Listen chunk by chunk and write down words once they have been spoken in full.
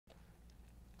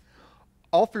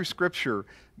All through Scripture,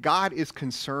 God is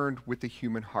concerned with the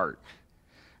human heart.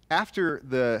 After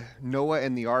the Noah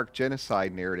and the Ark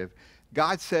genocide narrative,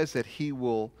 God says that he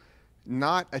will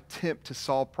not attempt to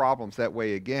solve problems that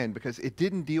way again because it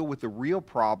didn't deal with the real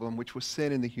problem, which was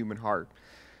sin in the human heart.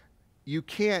 You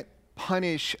can't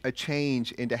punish a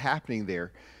change into happening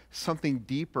there. Something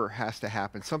deeper has to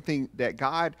happen, something that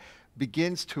God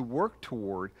begins to work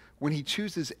toward when he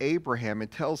chooses Abraham and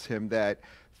tells him that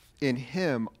in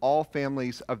him all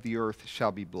families of the earth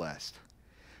shall be blessed.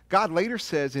 God later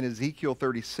says in Ezekiel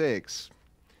 36,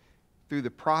 through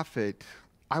the prophet,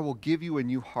 I will give you a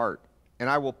new heart, and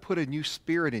I will put a new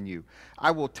spirit in you.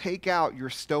 I will take out your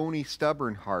stony,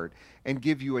 stubborn heart and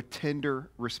give you a tender,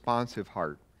 responsive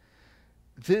heart.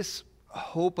 This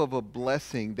hope of a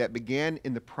blessing that began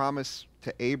in the promise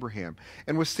to Abraham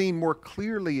and was seen more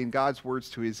clearly in God's words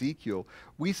to Ezekiel,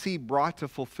 we see brought to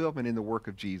fulfillment in the work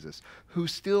of Jesus, who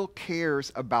still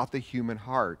cares about the human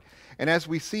heart. And as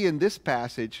we see in this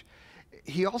passage,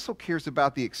 he also cares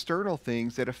about the external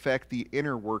things that affect the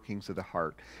inner workings of the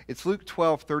heart. It's Luke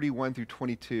 12:31 through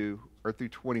 22 or through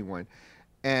 21,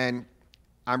 and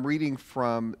I'm reading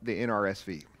from the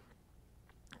NRSV.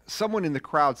 Someone in the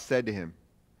crowd said to him,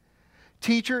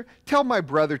 Teacher, tell my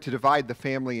brother to divide the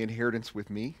family inheritance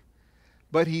with me.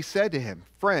 But he said to him,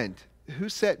 Friend, who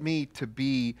set me to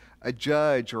be a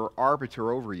judge or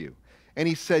arbiter over you? And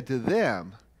he said to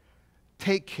them,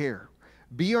 Take care.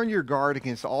 Be on your guard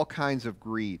against all kinds of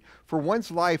greed, for one's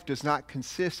life does not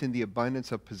consist in the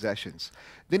abundance of possessions.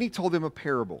 Then he told them a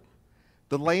parable.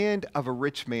 The land of a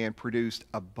rich man produced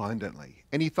abundantly.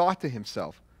 And he thought to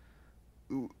himself,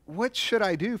 what should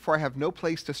I do, for I have no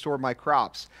place to store my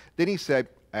crops? Then he said,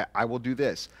 I will do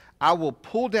this. I will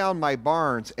pull down my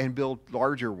barns and build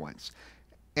larger ones,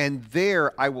 and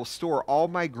there I will store all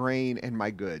my grain and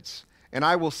my goods. And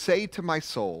I will say to my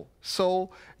soul,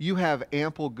 Soul, you have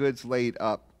ample goods laid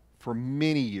up for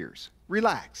many years.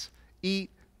 Relax, eat,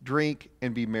 drink,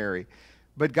 and be merry.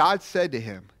 But God said to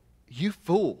him, You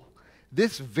fool,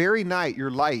 this very night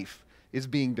your life is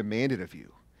being demanded of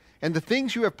you. And the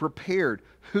things you have prepared,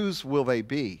 whose will they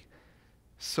be?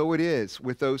 So it is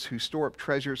with those who store up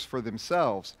treasures for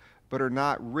themselves, but are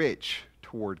not rich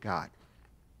toward God.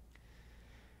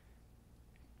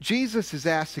 Jesus is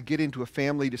asked to get into a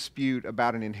family dispute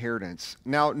about an inheritance.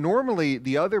 Now, normally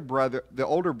the older brother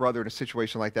in a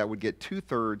situation like that would get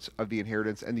 2/3 of the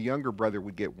inheritance, and the younger brother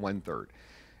would get 1/3.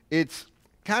 It's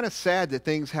kind of sad that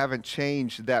things haven't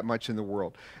changed that much in the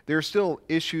world. There are still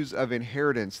issues of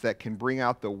inheritance that can bring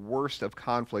out the worst of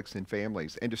conflicts in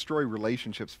families and destroy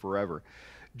relationships forever.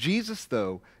 Jesus,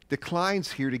 though,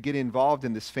 declines here to get involved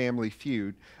in this family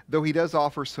feud, though he does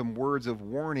offer some words of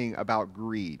warning about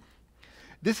greed.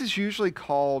 This is usually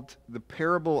called the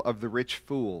parable of the rich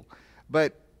fool,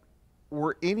 but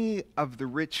were any of the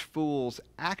rich fool's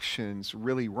actions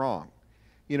really wrong?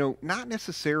 Not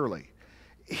necessarily.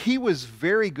 He was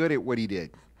very good at what he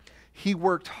did. He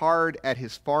worked hard at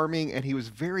his farming, and he was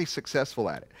very successful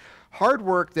at it. Hard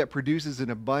work that produces an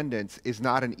abundance is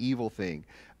not an evil thing.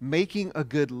 Making a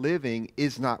good living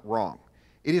is not wrong.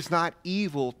 It is not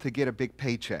evil to get a big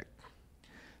paycheck.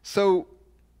 So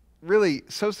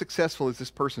successful is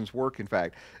this person's work, in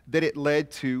fact, that it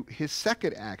led to his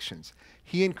second actions.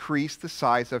 He increased the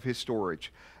size of his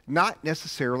storage. Not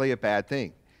necessarily a bad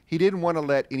thing. He didn't want to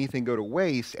let anything go to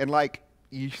waste, and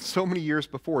so many years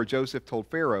before, Joseph told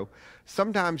Pharaoh,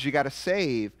 sometimes you got to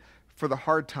save for the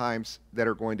hard times that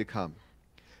are going to come.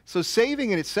 So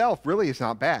saving in itself really is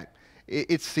not bad.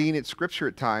 It's seen in Scripture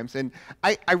at times. And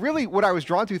what I was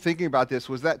drawn to thinking about this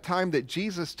was that time that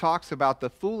Jesus talks about the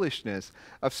foolishness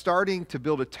of starting to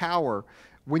build a tower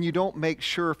when you don't make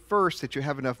sure first that you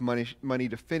have enough money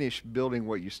to finish building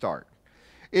what you start.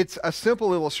 It's a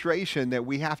simple illustration that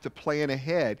we have to plan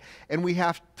ahead, and we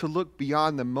have to look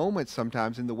beyond the moment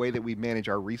sometimes in the way that we manage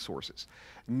our resources.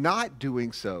 Not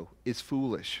doing so is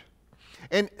foolish.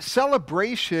 And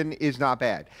celebration is not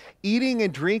bad. Eating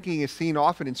and drinking is seen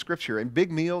often in Scripture, and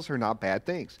big meals are not bad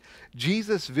things.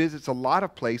 Jesus visits a lot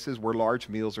of places where large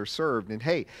meals are served, and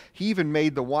hey, he even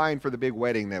made the wine for the big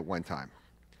wedding that one time.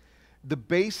 The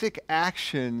basic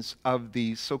actions of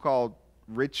the so-called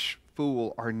rich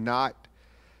fool are not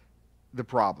the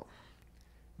problem.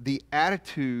 The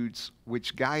attitudes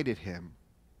which guided him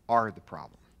are the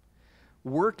problem.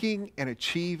 Working and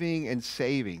achieving and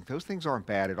saving, those things aren't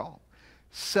bad at all.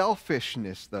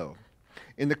 Selfishness, though.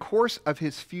 In the course of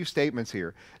his few statements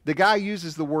here, the guy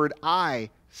uses the word I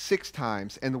 6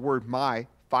 times and the word my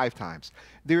 5 times.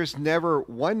 There is never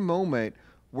one moment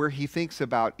where he thinks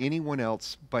about anyone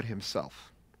else but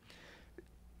himself.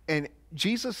 And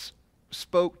Jesus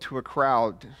spoke to a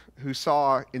crowd who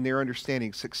saw in their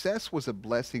understanding success was a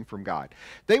blessing from God.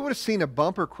 They would have seen a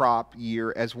bumper crop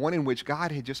year as one in which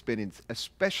God had just been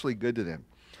especially good to them.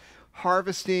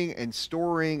 Harvesting and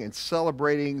storing and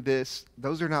celebrating this,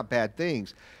 those are not bad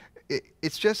things.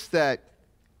 It's just that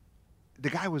the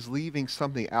guy was leaving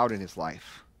something out in his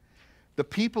life. The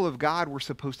people of God were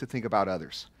supposed to think about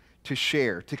others, to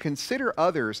share, to consider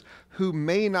others who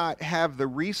may not have the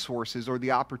resources or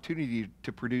the opportunity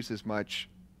to produce as much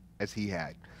as he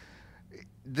had.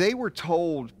 They were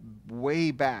told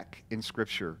way back in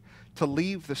Scripture to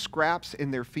leave the scraps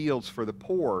in their fields for the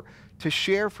poor, to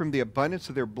share from the abundance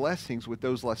of their blessings with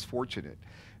those less fortunate.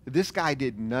 This guy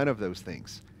did none of those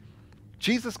things.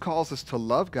 Jesus calls us to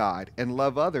love God and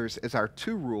love others as our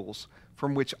two rules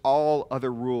from which all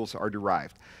other rules are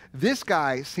derived. This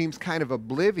guy seems kind of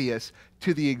oblivious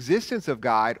to the existence of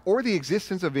God or the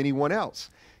existence of anyone else.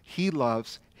 He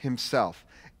loves himself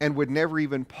and would never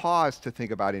even pause to think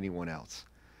about anyone else.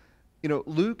 You know,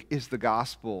 Luke is the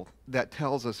gospel that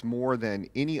tells us more than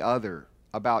any other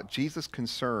about Jesus'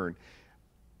 concern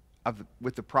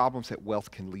with the problems that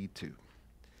wealth can lead to.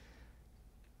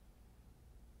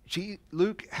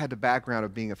 Luke had the background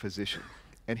of being a physician,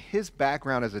 and his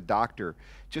background as a doctor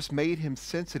just made him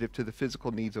sensitive to the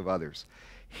physical needs of others.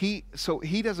 So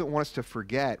he doesn't want us to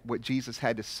forget what Jesus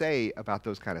had to say about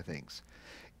those kind of things.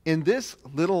 In this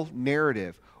little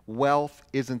narrative, wealth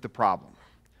isn't the problem.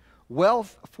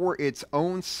 Wealth for its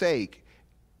own sake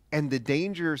and the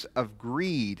dangers of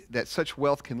greed that such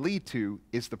wealth can lead to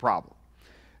is the problem.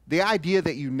 The idea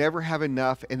that you never have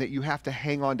enough and that you have to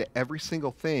hang on to every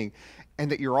single thing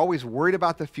and that you're always worried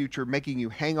about the future making you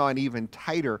hang on even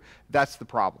tighter, that's the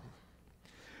problem.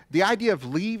 The idea of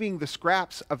leaving the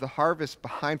scraps of the harvest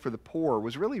behind for the poor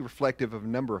was really reflective of a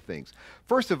number of things.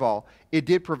 First of all, it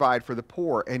did provide for the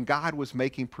poor, and God was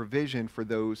making provision for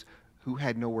those who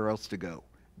had nowhere else to go.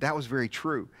 That was very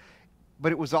true.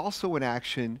 But it was also an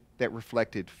action that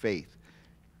reflected faith.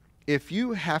 If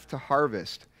you have to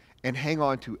harvest and hang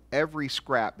on to every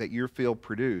scrap that your field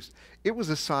produced, it was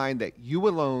a sign that you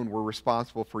alone were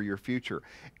responsible for your future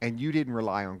and you didn't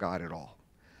rely on God at all.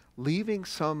 Leaving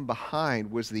some behind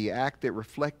was the act that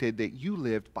reflected that you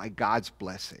lived by God's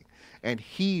blessing and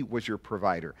He was your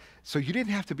provider. So you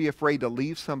didn't have to be afraid to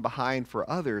leave some behind for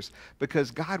others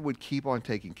because God would keep on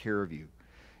taking care of you.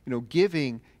 You know,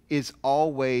 giving is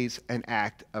always an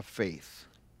act of faith.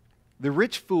 The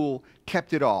rich fool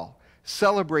kept it all,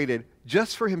 celebrated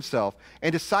just for himself,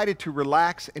 and decided to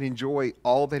relax and enjoy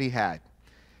all that he had.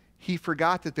 He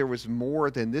forgot that there was more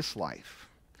than this life,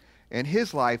 and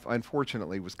his life,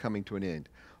 unfortunately, was coming to an end.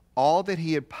 All that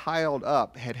he had piled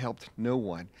up had helped no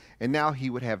one, and now he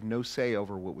would have no say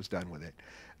over what was done with it.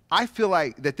 I feel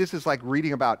like that this is like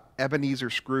reading about Ebenezer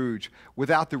Scrooge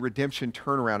without the redemption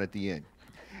turnaround at the end.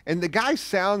 And the guy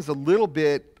sounds a little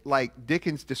bit like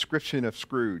Dickens' description of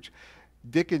Scrooge.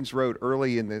 Dickens wrote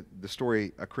early in the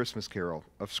story, A Christmas Carol,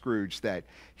 of Scrooge, that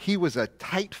he was a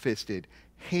tight-fisted,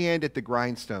 hand at the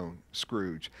grindstone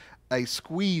Scrooge, a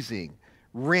squeezing,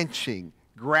 wrenching,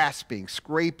 grasping,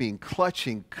 scraping,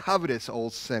 clutching, covetous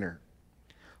old sinner,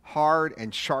 hard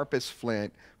and sharp as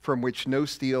flint, from which no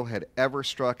steel had ever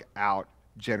struck out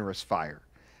generous fire.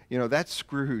 You know, that's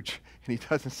Scrooge, and he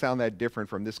doesn't sound that different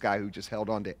from this guy who just held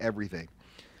on to everything.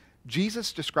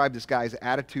 Jesus described this guy's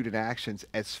attitude and actions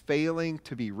as failing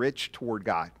to be rich toward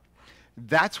God.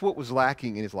 That's what was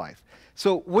lacking in his life.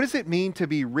 So what does it mean to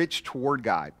be rich toward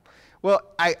God? Well,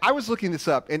 I was looking this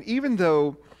up, and even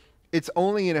though it's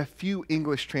only in a few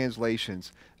English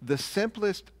translations, the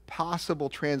simplest possible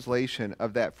translation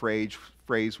of that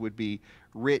phrase would be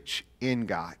rich in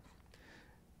God.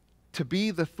 To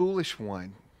be the foolish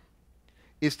one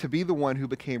is to be the one who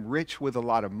became rich with a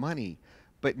lot of money,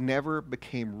 but never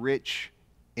became rich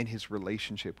in his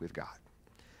relationship with God.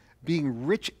 Being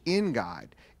rich in God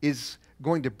is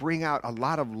going to bring out a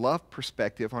lot of love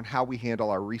perspective on how we handle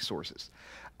our resources.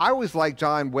 I always like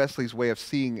John Wesley's way of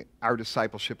seeing our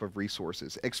discipleship of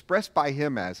resources, expressed by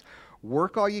him as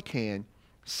work all you can,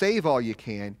 save all you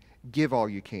can, give all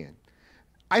you can.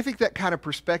 I think that kind of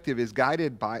perspective is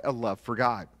guided by a love for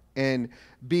God and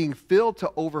being filled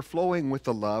to overflowing with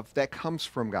the love that comes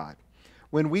from God.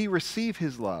 When we receive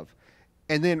his love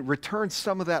and then return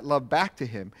some of that love back to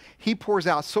him, he pours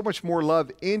out so much more love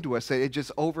into us that it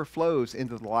just overflows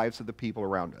into the lives of the people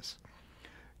around us.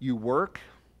 You work,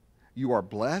 you are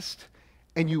blessed,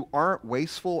 and you aren't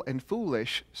wasteful and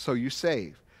foolish, so you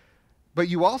save. But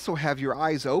you also have your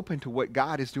eyes open to what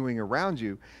God is doing around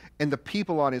you and the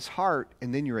people on his heart,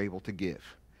 and then you're able to give.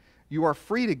 You are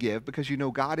free to give because you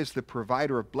know God is the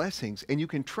provider of blessings, and you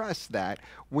can trust that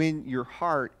when your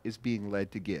heart is being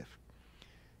led to give.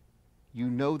 you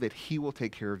know that he will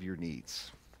take care of your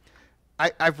needs.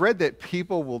 I've read that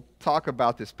people will talk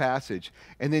about this passage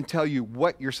and then tell you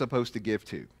what you're supposed to give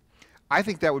to. I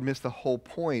think that would miss the whole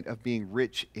point of being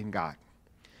rich in God.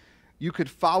 You could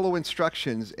follow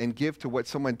instructions and give to what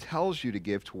someone tells you to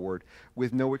give toward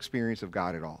with no experience of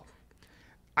God at all.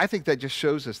 I think that just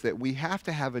shows us that we have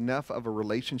to have enough of a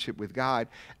relationship with God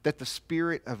that the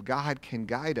Spirit of God can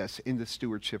guide us in the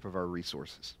stewardship of our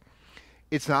resources.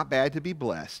 It's not bad to be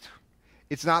blessed.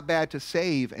 It's not bad to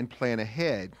save and plan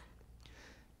ahead.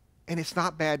 And it's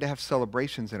not bad to have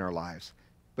celebrations in our lives,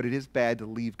 but it is bad to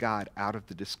leave God out of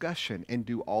the discussion and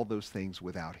do all those things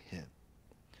without him.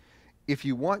 If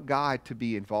you want God to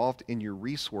be involved in your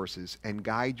resources and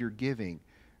guide your giving,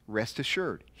 rest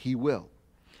assured, he will.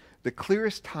 The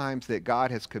clearest times that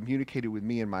God has communicated with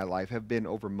me in my life have been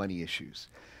over money issues.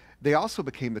 They also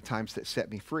became the times that set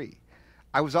me free.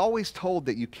 I was always told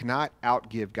that you cannot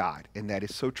outgive God, and that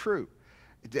is so true.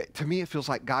 To me, it feels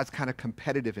like God's kind of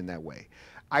competitive in that way.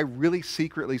 I really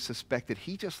secretly suspect that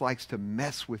he just likes to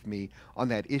mess with me on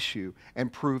that issue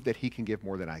and prove that he can give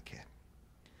more than I can.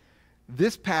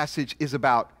 This passage is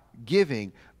about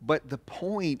giving, but the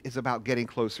point is about getting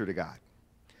closer to God.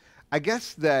 I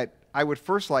guess that I would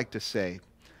first like to say,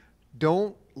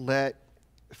 don't let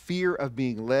fear of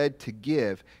being led to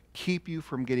give keep you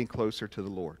from getting closer to the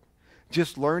Lord.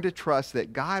 Just learn to trust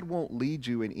that God won't lead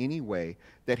you in any way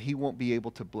that he won't be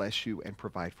able to bless you and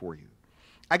provide for you.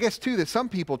 I guess, too, that some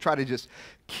people try to just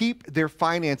keep their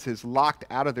finances locked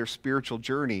out of their spiritual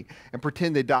journey and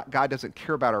pretend that God doesn't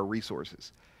care about our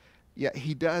resources. Yet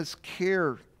he does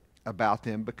care about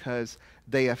them because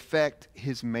they affect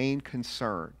his main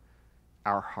concern,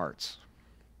 our hearts.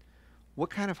 What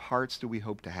kind of hearts do we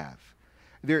hope to have?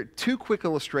 There are two quick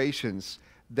illustrations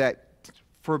that,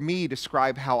 for me,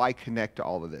 describe how I connect to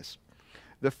all of this.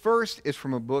 The first is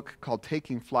from a book called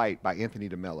Taking Flight by Anthony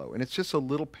DeMello, and it's just a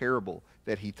little parable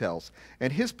that he tells.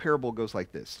 And his parable goes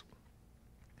like this.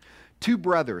 Two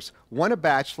brothers, one a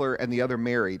bachelor and the other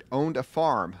married, owned a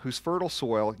farm whose fertile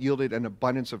soil yielded an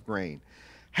abundance of grain.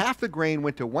 Half the grain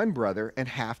went to one brother and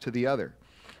half to the other.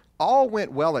 All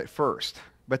went well at first,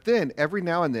 but then every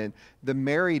now and then the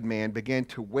married man began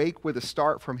to wake with a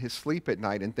start from his sleep at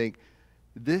night and think,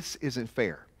 this isn't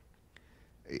fair.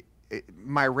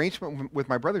 My arrangement with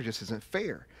my brother just isn't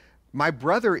fair. My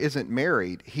brother isn't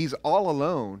married. He's all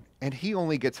alone, and he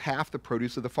only gets half the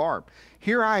produce of the farm.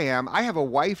 Here I am. I have a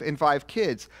wife and 5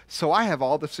 kids, so I have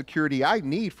all the security I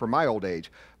need for my old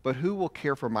age. But who will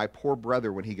care for my poor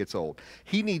brother when he gets old?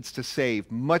 He needs to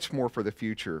save much more for the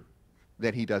future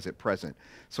than he does at present.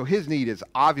 So his need is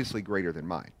obviously greater than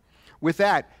mine. With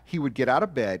that, he would get out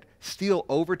of bed, steal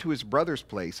over to his brother's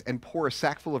place, and pour a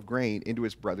sackful of grain into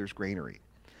his brother's granary.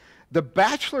 The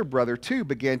bachelor brother, too,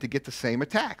 began to get the same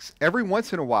attacks. Every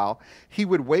once in a while, he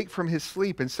would wake from his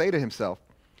sleep and say to himself,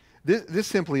 this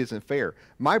simply isn't fair.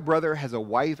 My brother has a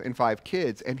wife and 5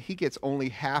 kids, and he gets only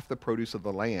half the produce of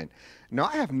the land. Now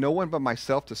I have no one but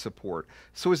myself to support.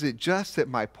 So is it just that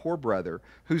my poor brother,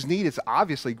 whose need is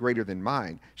obviously greater than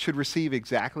mine, should receive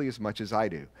exactly as much as I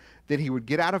do? Then he would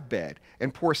get out of bed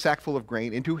and pour a sackful of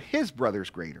grain into his brother's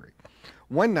granary.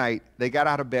 One night, they got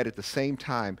out of bed at the same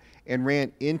time and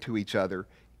ran into each other,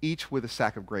 each with a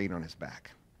sack of grain on his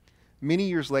back. Many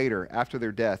years later, after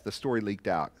their death, the story leaked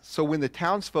out. So when the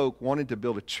townsfolk wanted to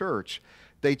build a church,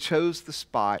 they chose the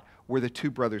spot where the 2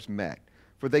 brothers met,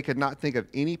 for they could not think of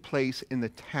any place in the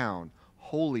town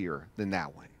holier than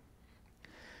that one.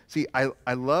 See,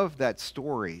 I love that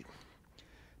story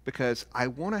because I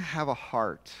want to have a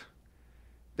heart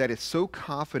that is so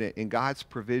confident in God's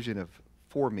provision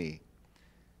for me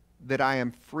that I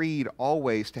am freed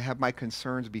always to have my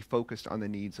concerns be focused on the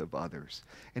needs of others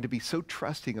and to be so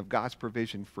trusting of God's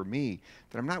provision for me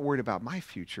that I'm not worried about my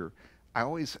future.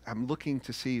 I'm looking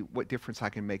to see what difference I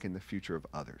can make in the future of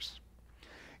others.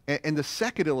 And the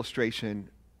second illustration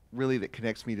really that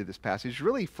connects me to this passage is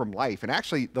really from life, and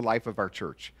actually the life of our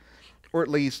church, or at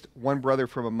least one brother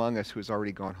from among us who has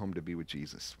already gone home to be with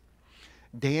Jesus.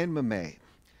 Dan Mamay.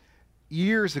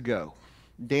 Years ago,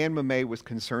 Dan Mamay was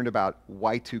concerned about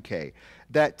Y2K,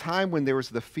 that time when there was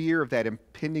the fear of that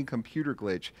impending computer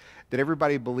glitch that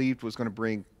everybody believed was going to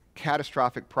bring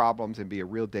catastrophic problems and be a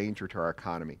real danger to our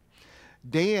economy.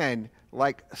 Dan,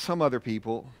 like some other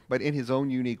people, but in his own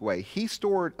unique way, he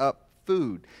stored up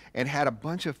food and had a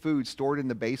bunch of food stored in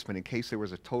the basement in case there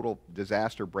was a total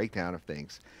disaster breakdown of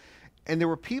things. And there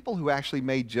were people who actually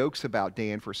made jokes about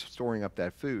Dan for storing up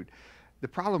that food. The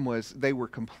problem was they were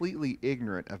completely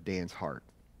ignorant of Dan's heart.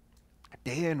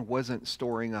 Dan wasn't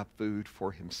storing up food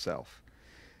for himself.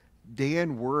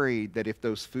 Dan worried that if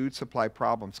those food supply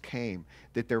problems came,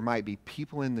 that there might be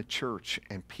people in the church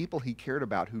and people he cared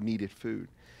about who needed food.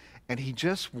 And he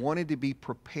just wanted to be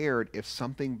prepared if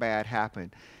something bad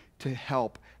happened to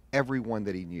help everyone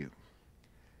that he knew.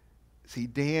 See,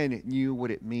 Dan knew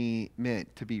what it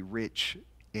meant to be rich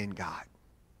in God.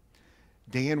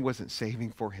 Dan wasn't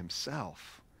saving for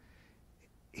himself.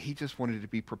 He just wanted to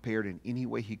be prepared in any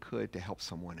way he could to help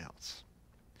someone else.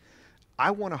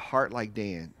 I want a heart like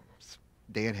Dan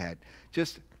had,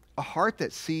 just a heart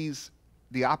that sees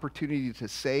the opportunity to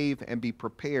save and be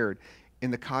prepared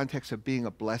in the context of being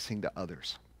a blessing to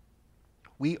others.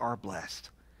 We are blessed.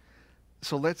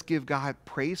 So let's give God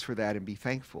praise for that and be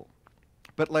thankful.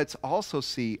 But let's also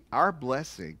see our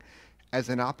blessing as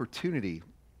an opportunity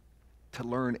to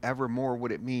learn ever more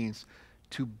what it means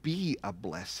to be a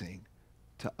blessing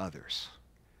to others.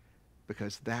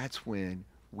 Because that's when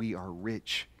we are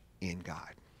rich in God.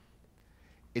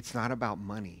 It's not about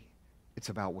money. It's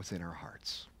about what's in our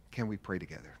hearts. Can we pray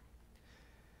together?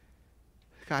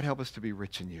 God, help us to be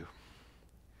rich in you.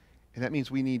 And that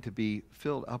means we need to be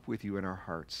filled up with you in our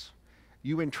hearts.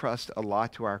 You entrust a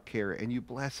lot to our care, and you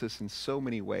bless us in so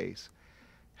many ways.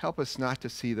 Help us not to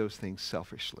see those things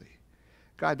selfishly.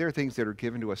 God, there are things that are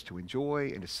given to us to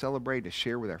enjoy and to celebrate, to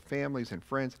share with our families and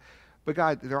friends. But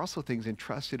God, there are also things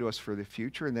entrusted to us for the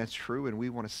future, and that's true, and we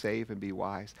want to save and be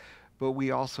wise. But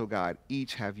we also, God,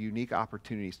 each have unique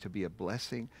opportunities to be a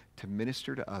blessing, to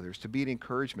minister to others, to be an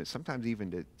encouragement, sometimes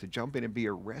even to jump in and be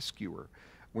a rescuer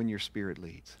when your Spirit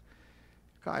leads.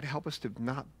 God, help us to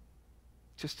not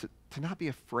be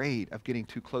afraid of getting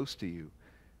too close to you,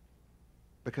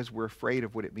 because we're afraid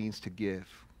of what it means to give,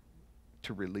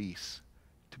 to release,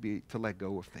 to let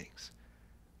go of things.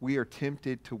 We are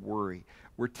tempted to worry.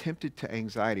 We're tempted to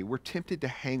anxiety. We're tempted to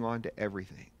hang on to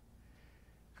everything.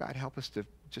 God, help us to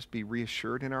just be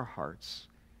reassured in our hearts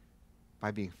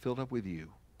by being filled up with you,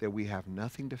 that we have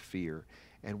nothing to fear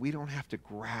and we don't have to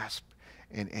grasp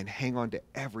and hang on to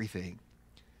everything.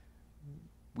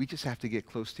 We just have to get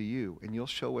close to you, and you'll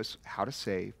show us how to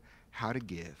save, how to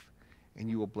give, and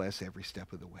you will bless every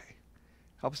step of the way.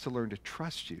 Help us to learn to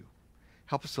trust you.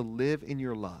 Help us to live in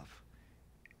your love,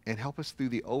 and help us through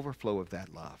the overflow of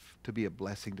that love to be a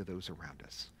blessing to those around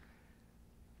us.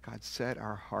 God, set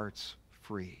our hearts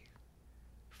free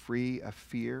of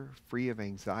fear, free of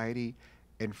anxiety,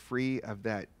 and free of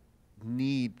that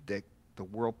need that the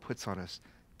world puts on us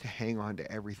to hang on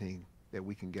to everything that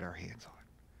we can get our hands on.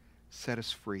 Set us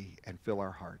free and fill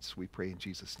our hearts. We pray in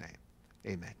Jesus' name.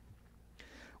 Amen. I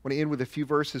want to end with a few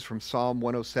verses from Psalm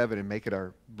 107 and make it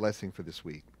our blessing for this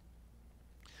week.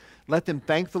 Let them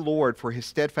thank the Lord for his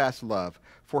steadfast love,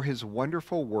 for his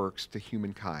wonderful works to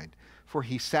humankind. For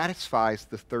he satisfies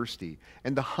the thirsty,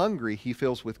 and the hungry he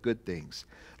fills with good things.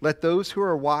 Let those who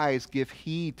are wise give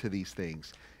heed to these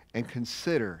things, and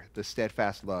consider the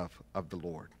steadfast love of the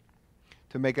Lord.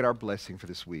 To make it our blessing for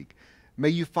this week, may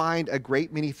you find a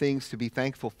great many things to be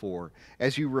thankful for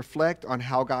as you reflect on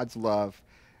how God's love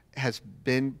has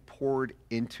been poured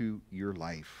into your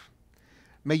life.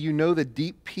 May you know the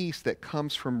deep peace that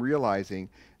comes from realizing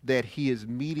that he is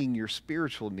meeting your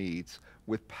spiritual needs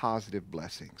with positive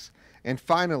blessings. And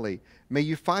finally, may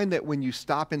you find that when you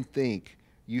stop and think,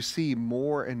 you see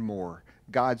more and more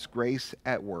God's grace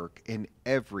at work in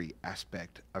every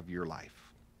aspect of your life.